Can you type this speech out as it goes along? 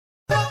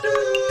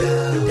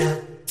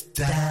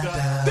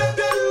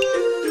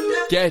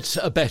Get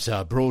a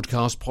better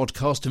broadcast,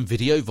 podcast and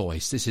video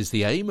voice. This is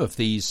the aim of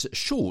these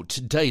short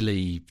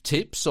daily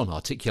tips on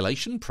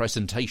articulation,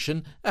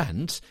 presentation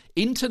and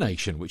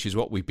intonation, which is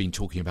what we've been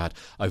talking about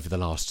over the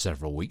last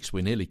several weeks.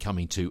 We're nearly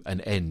coming to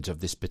an end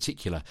of this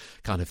particular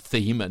kind of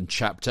theme and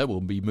chapter.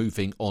 We'll be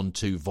moving on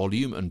to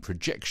volume and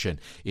projection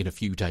in a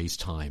few days'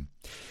 time.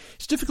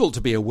 It's difficult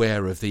to be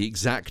aware of the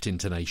exact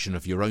intonation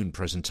of your own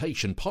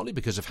presentation, partly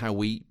because of how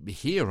we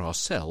hear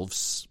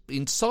ourselves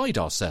inside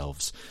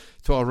ourselves,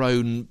 through our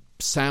own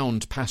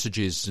sound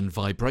passages and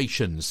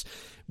vibrations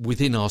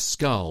within our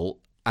skull,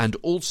 and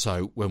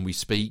also when we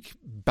speak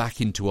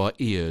back into our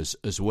ears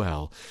as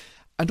well.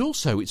 And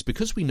also it's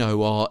because we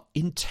know our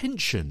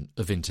intention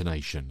of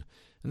intonation,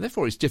 and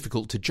therefore it's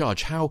difficult to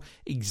judge how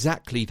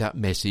exactly that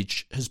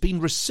message has been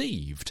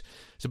received.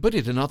 To put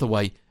it another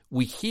way,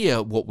 we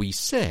hear what we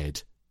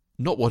said,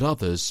 not what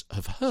others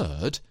have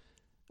heard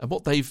and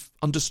what they've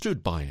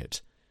understood by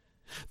it.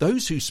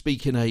 Those who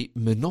speak in a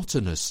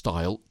monotonous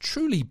style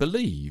truly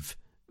believe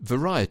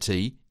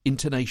variety,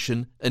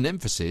 intonation and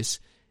emphasis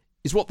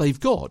is what they've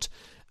got.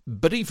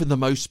 But even the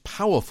most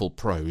powerful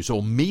prose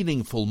or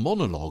meaningful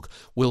monologue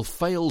will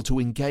fail to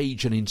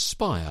engage and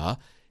inspire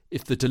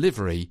if the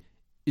delivery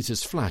is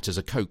as flat as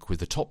a Coke with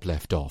the top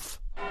left off.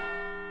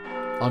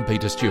 I'm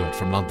Peter Stewart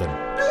from London.